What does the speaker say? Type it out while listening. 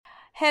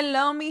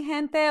Hello, mi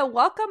gente.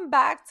 Welcome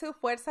back to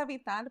Fuerza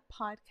Vital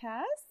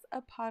podcast,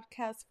 a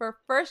podcast for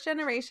first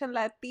generation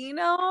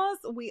Latinos.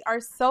 We are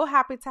so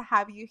happy to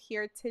have you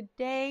here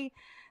today.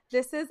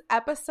 This is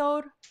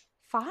episode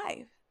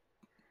 5.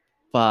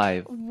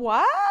 Five.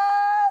 What?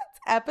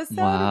 Episode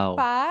Wow.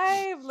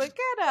 5. Look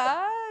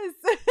at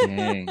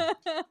Dang. us.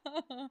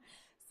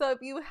 So if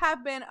you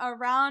have been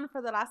around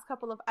for the last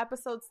couple of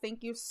episodes,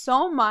 thank you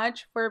so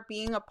much for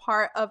being a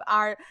part of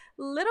our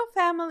little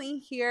family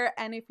here.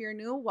 And if you're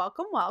new,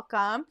 welcome,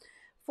 welcome.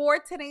 For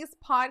today's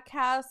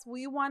podcast,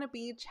 we want to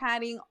be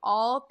chatting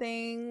all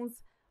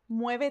things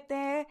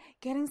Muevete,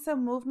 getting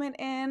some movement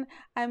in.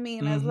 I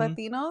mean, as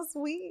Mm-hmm. Latinos,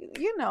 we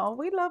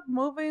love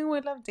moving,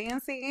 we love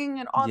dancing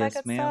and all that Yes,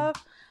 good ma'am.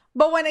 stuff.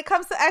 But when it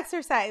comes to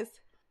exercise,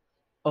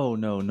 Oh,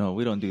 no,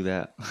 we don't do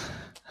that.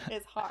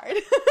 it's hard.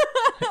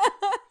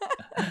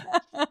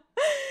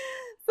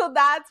 So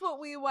that's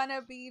what we want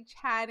to be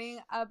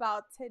chatting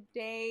about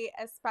today,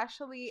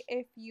 especially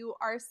if you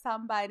are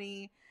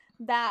somebody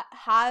that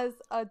has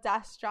a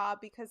desk job,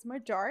 because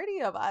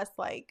majority of us,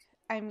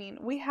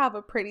 we have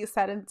a pretty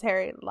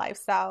sedentary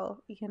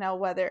lifestyle,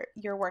 whether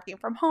you're working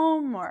from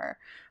home or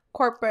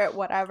corporate,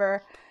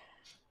 whatever.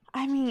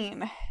 I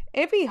mean,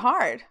 it'd be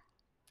hard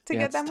to Yeah,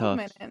 get it's that tough.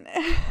 movement in.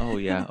 Oh,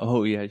 yeah.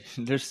 Oh, yeah.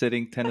 They're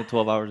sitting 10 to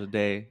 12 hours a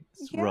day.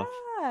 It's Yeah, rough.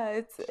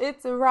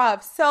 it's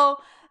rough. So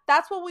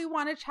that's what we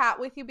want to chat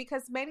with you,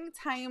 because many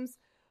times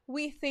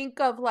we think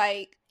of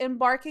like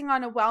embarking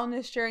on a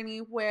wellness journey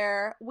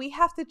where we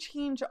have to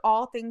change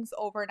all things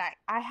overnight.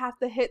 I have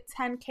to hit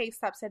 10K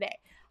steps a day.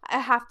 I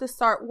have to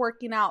start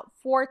working out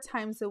 4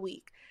 times a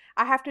week.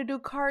 I have to do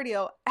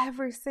cardio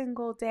every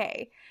single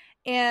day.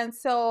 And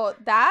so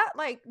that,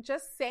 like,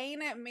 just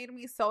saying it made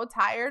me so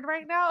tired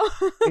right now.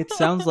 It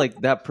sounds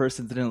like that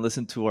person didn't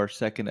listen to our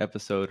second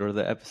episode or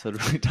the episode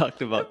where we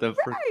talked about the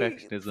Right.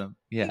 perfectionism.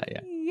 Yeah,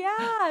 yeah.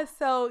 Yeah.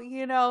 So,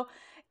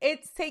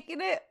 it's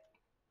taking it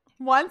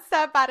one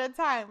step at a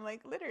time,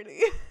 like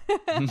literally.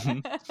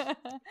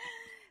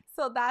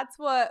 So that's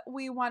what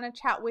we want to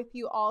chat with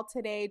you all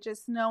today,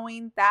 just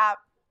knowing that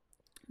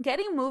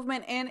getting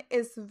movement in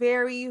is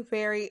very,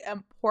 very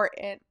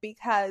important,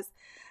 because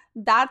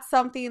that's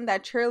something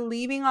that you're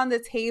leaving on the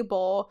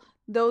table,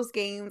 those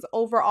gains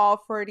overall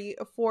for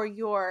your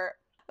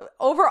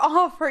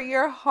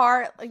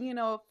heart,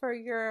 for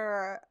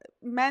your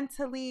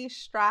mentally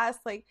stress.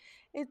 Like,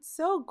 it's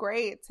so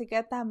great to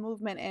get that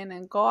movement in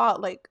and go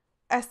out, like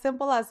as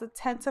simple as a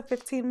 10 to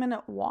 15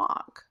 minute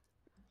walk.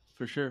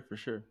 For sure, for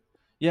sure.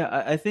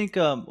 Yeah, I think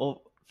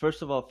well,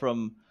 first of all,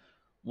 from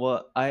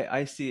what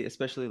I see,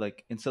 especially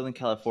like in Southern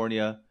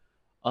California,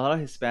 a lot of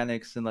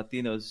Hispanics and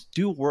Latinos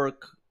do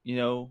work,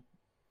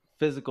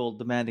 physical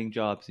demanding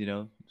jobs,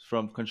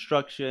 from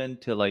construction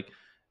to like,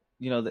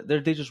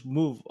 they just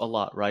move a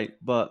lot, right?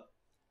 But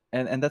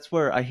and that's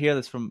where I hear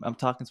this from. I'm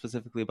talking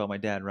specifically about my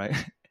dad, right?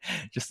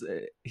 Just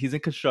he's in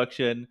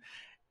construction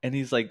and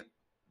he's like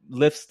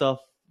lifts stuff,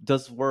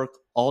 does work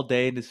all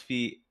day in his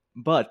feet,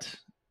 but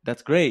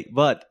that's great.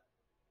 But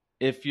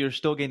if you're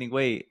still gaining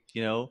weight,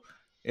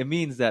 it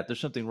means that there's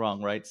something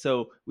wrong, right?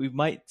 So we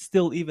might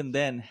still even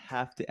then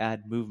have to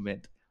add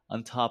movement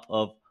on top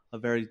of a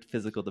very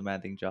physical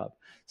demanding job.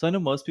 So I know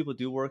most people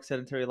do work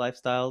sedentary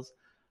lifestyles,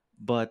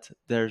 but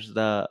there's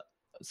the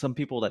some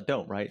people that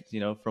don't, right?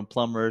 From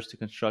plumbers to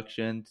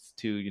construction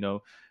to,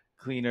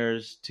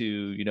 cleaners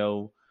to,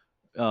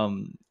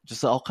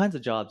 just all kinds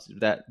of jobs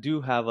that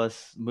do have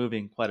us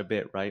moving quite a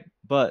bit, right?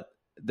 But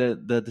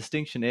the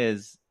distinction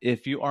is,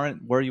 if you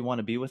aren't where you want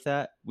to be with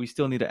that, we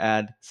still need to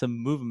add some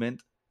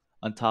movement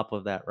on top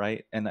of that,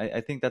 right? And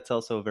I think that's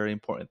also a very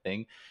important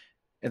thing,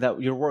 and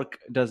that your work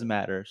does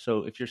matter.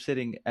 So if you're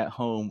sitting at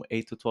home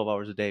 8 to 12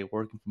 hours a day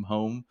working from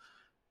home,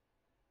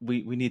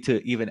 we need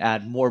to even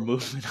add more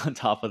movement on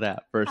top of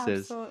that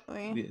versus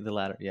Absolutely. the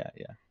latter. Yeah,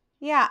 yeah.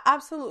 Yeah,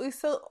 absolutely.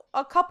 So,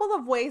 a couple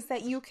of ways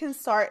that you can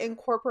start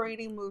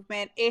incorporating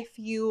movement if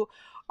you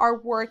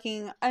are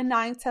working a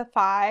 9 to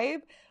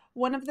 5.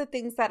 One of the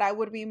things that I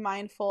would be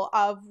mindful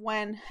of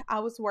when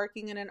I was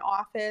working in an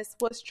office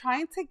was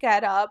trying to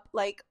get up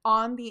like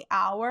on the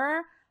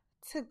hour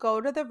to go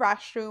to the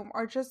restroom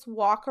or just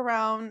walk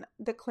around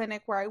the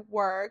clinic where I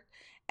worked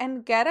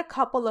and get a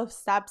couple of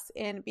steps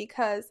in,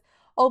 because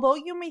although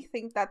you may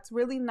think that's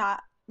really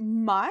not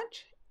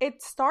much,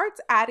 it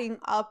starts adding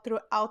up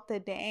throughout the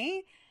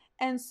day.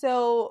 And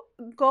so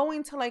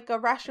going to like a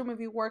restroom, if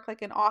you work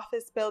like an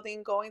office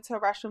building, going to a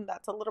restroom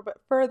that's a little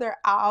bit further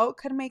out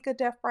could make a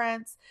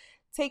difference.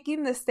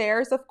 Taking the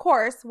stairs, of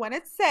course, when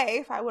it's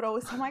safe. I would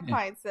always tell my Yeah.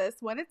 clients this: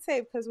 when it's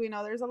safe, because we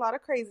know there's a lot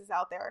of crazies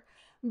out there.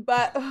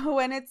 But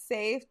when it's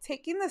safe,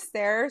 taking the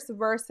stairs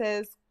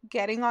versus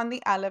getting on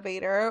the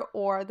elevator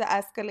or the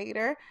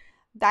escalator,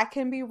 that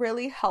can be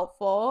really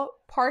helpful.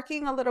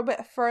 Parking a little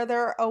bit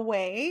further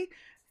away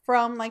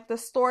from like the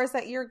stores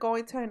that you're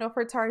going to. I know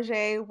for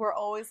Target, we're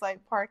always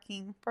like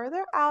parking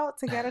further out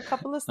to get a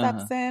couple of Uh-huh.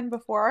 steps in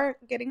before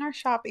getting our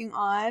shopping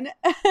on.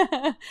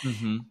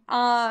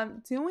 Mm-hmm.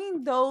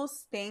 Doing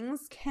those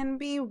things can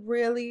be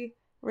really,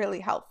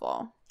 really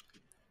helpful.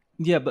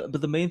 Yeah, but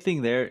the main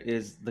thing there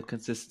is the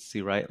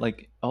consistency, right?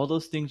 Like all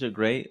those things are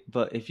great,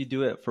 but if you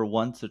do it for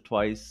once or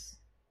twice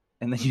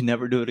and then you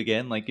never do it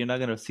again, like you're not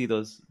going to see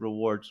those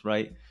rewards,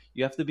 right?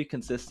 You have to be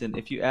consistent.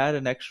 If you add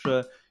an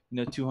extra,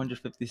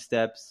 250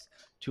 steps,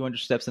 200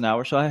 steps an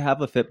hour. So I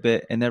have a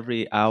Fitbit, and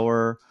every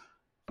hour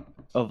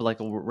of like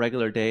a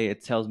regular day,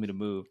 it tells me to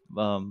move.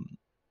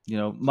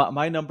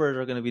 My numbers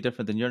are going to be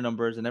different than your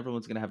numbers, and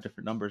everyone's going to have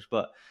different numbers.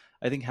 But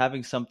I think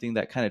having something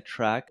that kind of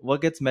track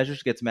what gets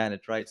measured gets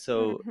managed, right?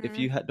 So if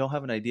Hmm. you don't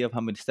have an idea of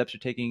how many steps you're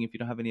taking, if you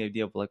don't have any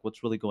idea of like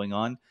what's really going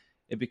on,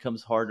 it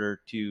becomes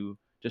harder to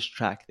just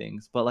track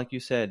things. But like you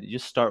said, you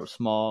just start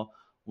small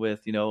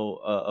with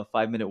a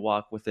 5 minute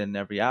walk within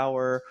every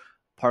hour.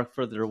 Park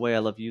further away. I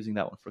love using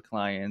that one for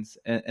clients.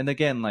 And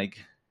again,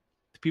 like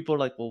people are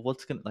like, well,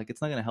 what's gonna like?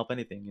 It's not gonna help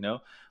anything.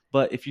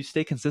 But if you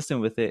stay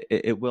consistent with it,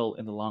 it will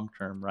in the long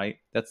term, right?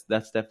 That's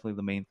definitely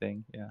the main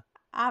thing. Yeah.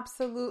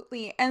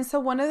 Absolutely. And so,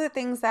 one of the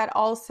things that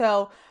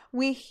also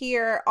we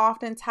hear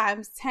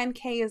oftentimes,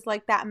 10K is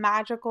like that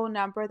magical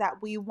number that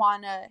we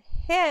want to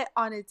hit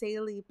on a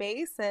daily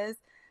basis.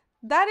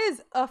 That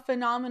is a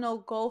phenomenal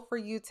goal for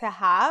you to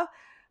have.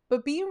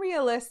 But be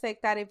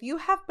realistic that if you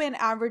have been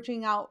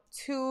averaging out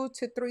 2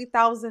 to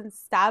 3,000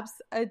 steps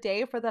a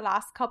day for the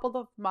last couple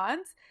of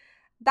months,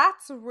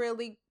 that's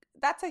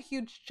a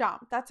huge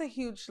jump. That's a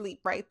huge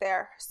leap right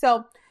there.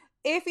 So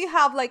if you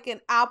have like an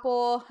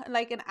Apple,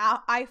 like an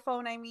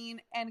iPhone, I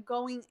mean, and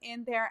going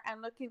in there and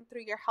looking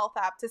through your health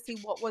app to see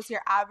what was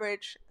your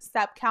average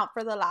step count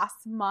for the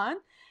last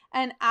month,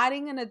 and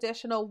adding an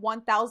additional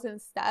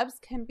 1,000 steps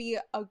can be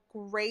a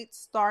great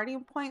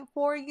starting point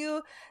for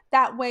you.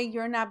 That way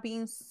you're not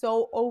being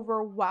so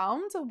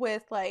overwhelmed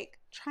with like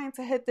trying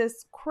to hit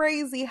this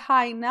crazy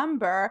high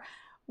number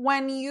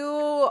when you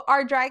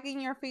are dragging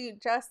your feet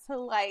just to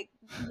like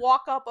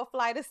walk up a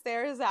flight of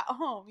stairs at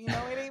home. You know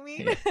what I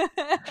mean?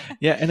 Yeah.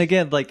 Yeah, and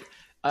again, like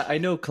I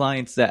know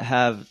clients that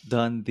have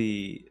done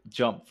the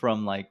jump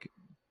from like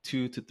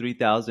 2 to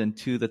 3,000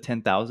 to the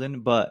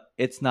 10,000, but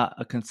it's not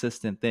a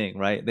consistent thing,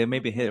 right? They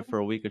maybe hit it Mhm. for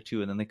a week or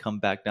two, and then they come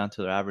back down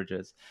to their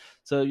averages.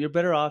 So you're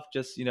better off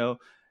just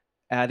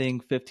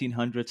adding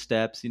 1,500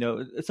 steps.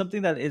 It's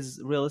something that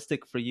is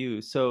realistic for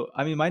you. So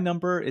I mean, my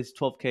number is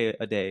 12K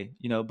a day,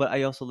 but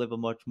I also live a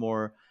much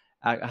more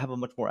I have a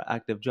much more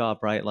active job,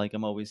 right? Like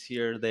I'm always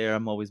here, there,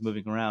 I'm always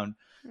moving around.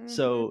 Mhm.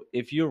 So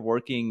if you're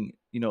working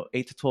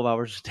 8 to 12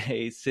 hours a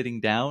day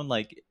sitting down,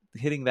 like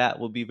hitting that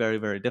will be very,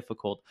 very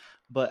difficult.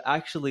 But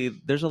actually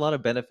there's a lot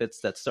of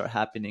benefits that start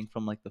happening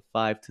from like the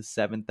 5 to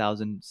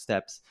 7,000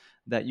 steps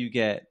that you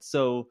get.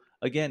 So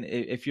again,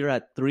 if you're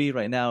at 3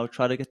 right now,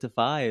 try to get to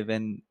 5,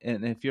 and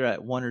if you're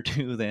at 1 or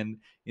 2, then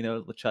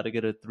let's try to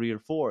get a 3 or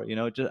 4.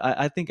 Just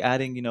I think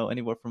adding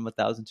anywhere from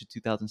 1,000 to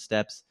 2,000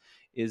 steps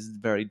is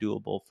very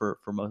doable for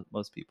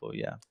most people.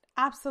 Yeah.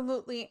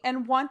 Absolutely.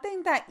 And one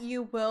thing that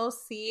you will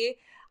see,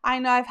 I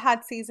know I've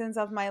had seasons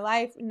of my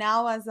life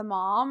now as a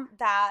mom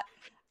that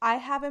I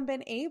haven't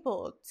been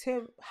able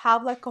to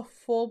have like a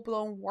full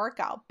blown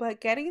workout,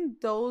 but getting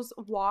those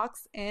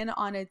walks in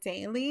on a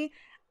daily,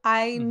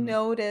 I Hmm.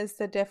 notice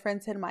the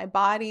difference in my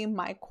body,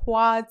 my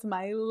quads,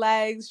 my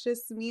legs,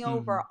 just me Hmm.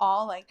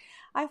 overall. Like,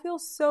 I feel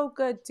so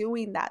good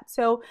doing that.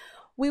 So,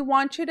 we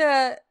want you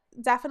to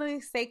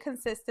definitely stay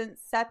consistent,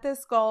 set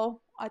this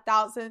goal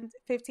 1,000,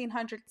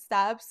 1,500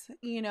 steps.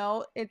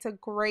 It's a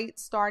great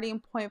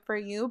starting point for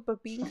you,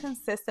 but being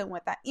consistent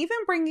with that, even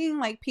bringing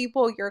like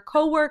people, your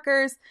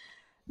coworkers,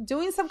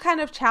 doing some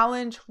kind of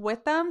challenge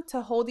with them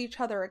to hold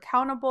each other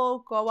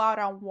accountable, go out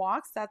on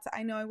walks. That's,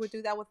 I know I would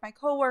do that with my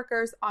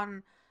coworkers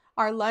on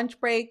our lunch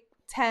break,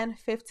 10,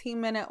 15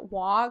 minute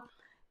walk.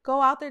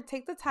 Go out there,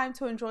 take the time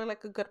to enjoy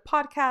like a good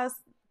podcast,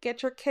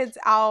 get your kids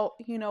out,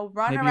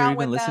 run Maybe you're around even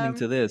with listening them.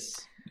 to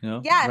this,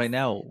 Yes, right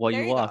now while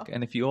there you you go. walk.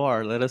 And if you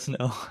are, let us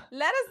know.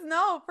 Let us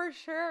know for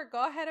sure.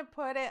 Go ahead and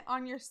put it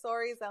on your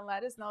stories and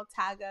let us know,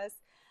 tag us.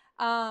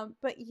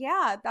 But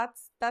yeah,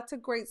 that's a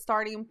great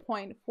starting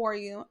point for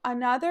you.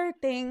 Another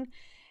thing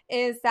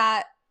is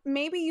that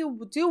maybe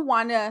you do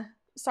want to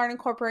start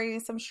incorporating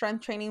some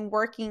strength training,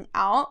 working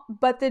out,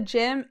 but the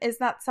gym is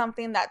not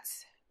something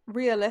that's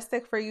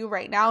realistic for you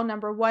right now.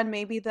 Number one,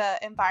 maybe the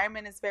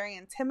environment is very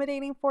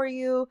intimidating for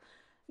you.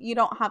 You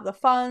don't have the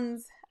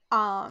funds,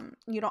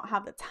 you don't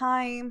have the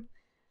time.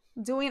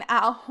 Doing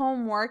at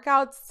home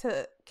workouts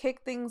to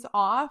kick things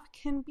off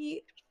can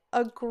be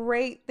a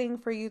great thing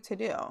for you to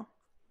do.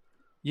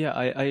 Yeah,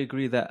 I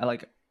agree that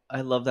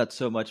I love that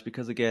so much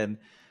because again,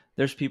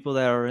 there's people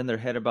that are in their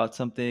head about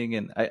something,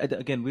 and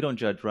again, we don't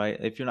judge, right?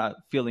 If you're not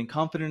feeling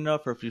confident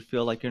enough, or if you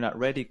feel like you're not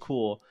ready,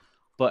 cool.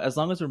 But as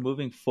long as we're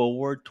moving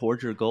forward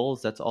towards your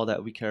goals, that's all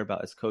that we care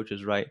about as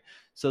coaches, right?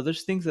 So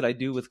there's things that I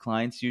do with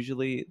clients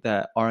usually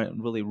that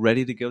aren't really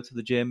ready to go to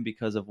the gym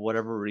because of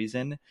whatever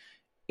reason,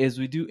 is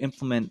we do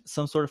implement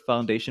some sort of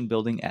foundation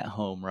building at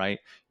home, right?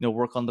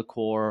 Work on the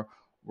core,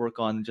 work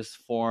on just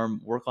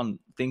form, work on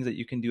things that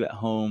you can do at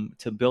home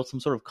to build some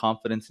sort of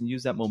confidence and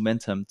use that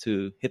momentum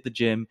to hit the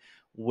gym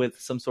with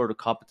some sort of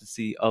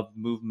competency of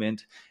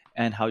movement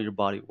and how your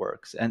body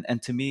works.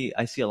 And to me,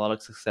 I see a lot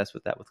of success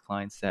with that with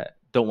clients that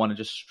don't want to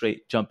just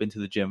straight jump into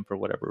the gym for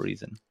whatever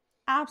reason.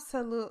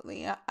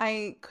 Absolutely.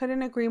 I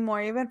couldn't agree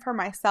more. Even for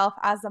myself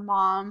as a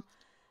mom,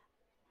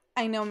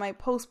 I know my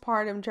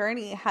postpartum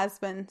journey has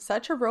been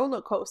such a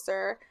roller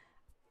coaster.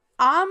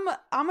 I'm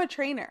a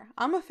trainer.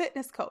 I'm a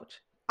fitness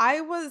coach.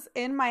 I was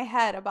in my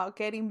head about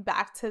getting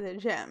back to the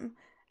gym,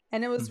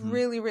 and it was Hmm.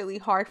 really really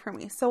hard for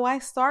me. So I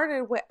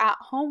started with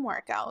at-home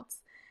workouts.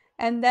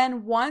 And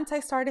then once I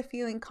started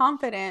feeling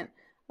confident,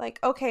 like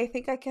okay, I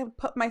think I can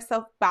put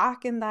myself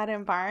back in that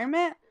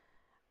environment,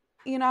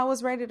 I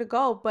was ready to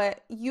go.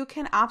 But you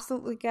can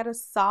absolutely get a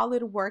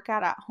solid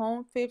workout at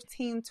home,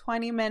 15,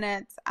 20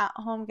 minutes at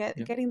home, Yep.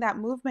 getting that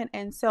movement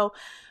in. So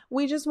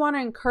we just want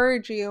to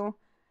encourage you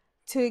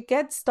to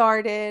get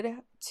started,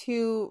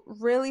 to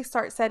really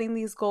start setting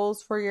these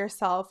goals for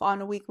yourself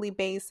on a weekly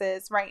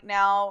basis. Right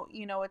now,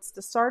 it's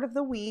the start of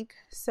the week.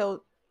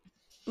 So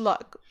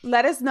look,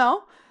 let us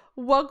know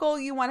what goal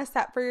you want to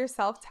set for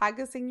yourself. Tag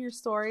us in your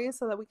stories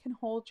so that we can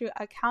hold you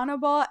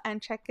accountable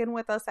and check in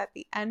with us at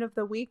the end of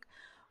the week.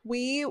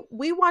 We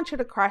want you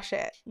to crush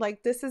it.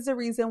 Like, this is the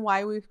reason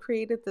why we've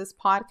created this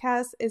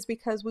podcast, is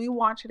because we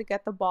want you to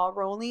get the ball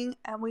rolling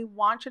and we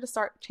want you to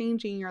start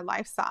changing your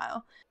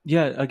lifestyle.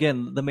 Yeah,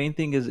 again, the main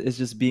thing is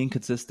just being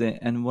consistent,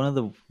 and one of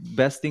the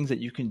best things that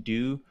you can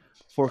do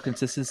for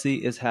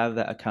consistency is have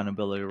that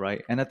accountability,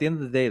 right? And at the end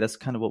of the day, that's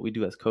kind of what we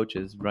do as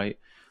coaches, right?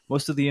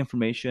 Most of the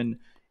information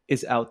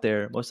is out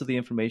there. Most of the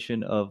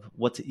information of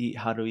what to eat,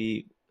 how to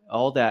eat,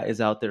 all that is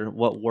out there.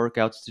 What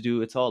workouts to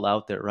do, it's all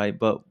out there, right?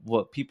 But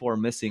what people are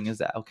missing is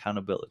that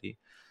accountability.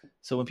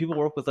 So when people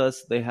work with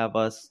us, they have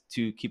us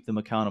to keep them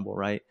accountable,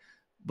 right?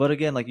 But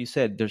again, like you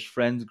said, there's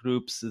friends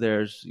groups,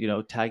 there's,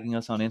 tagging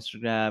us on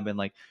Instagram, and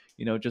like,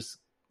 just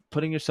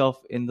putting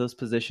yourself in those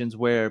positions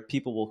where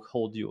people will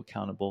hold you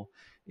accountable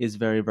is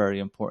very, very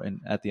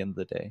important at the end of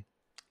the day.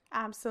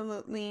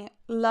 Absolutely.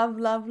 Love,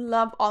 love,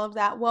 love all of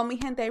that. Well, mi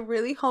gente, I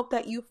really hope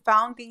that you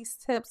found these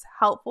tips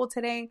helpful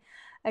today.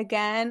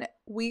 Again,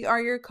 we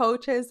are your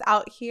coaches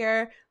out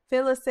here.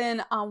 Fill us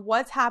in on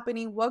what's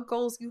happening, what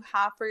goals you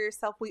have for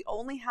yourself. We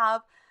only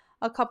have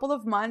a couple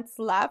of months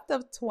left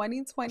of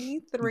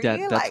 2023.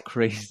 That's Like,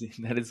 crazy.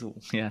 That is,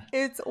 yeah.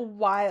 it's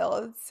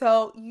wild.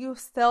 So you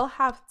still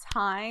have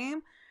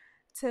time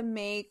to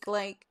make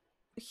like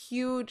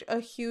huge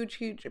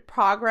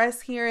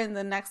progress here in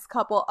the next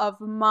couple of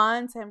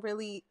months and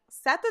really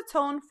set the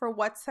tone for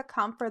what's to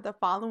come for the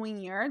following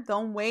year.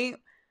 Don't wait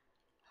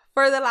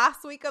for the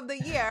last week of the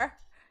year,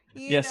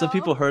 you Yeah, some know?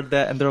 people heard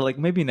that and they're like,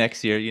 maybe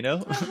next year,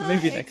 Ajá,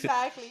 maybe next year.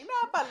 exactly.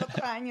 No, para el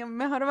otro año.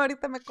 Mejor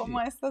ahorita me como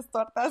estas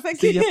tortas Sí,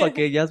 aquí. ya para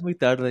qué, ya es muy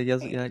tarde, ya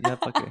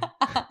para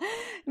qué.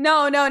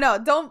 No, no, no.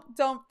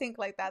 Don't think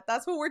like that.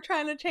 That's what we're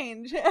trying to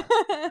change.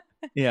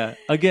 Yeah.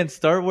 Again,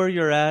 start where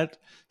you're at.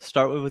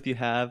 Start with what you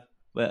have,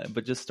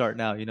 but just start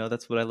now.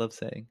 That's what I love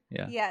saying.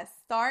 Yeah. Yes,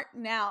 start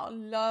now.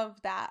 Love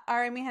that. All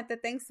right, mi gente,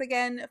 thanks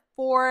again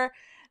for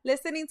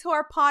listening to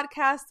our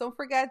podcast. Don't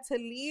forget to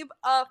leave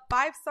a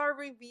 5-star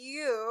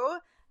review.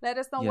 Let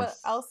us know what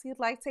Yes. else you'd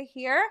like to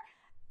hear.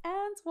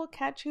 And we'll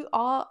catch you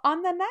all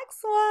on the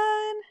next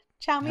one.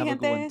 Ciao, mi Have a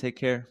good one. gente. Take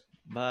care.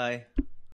 Bye.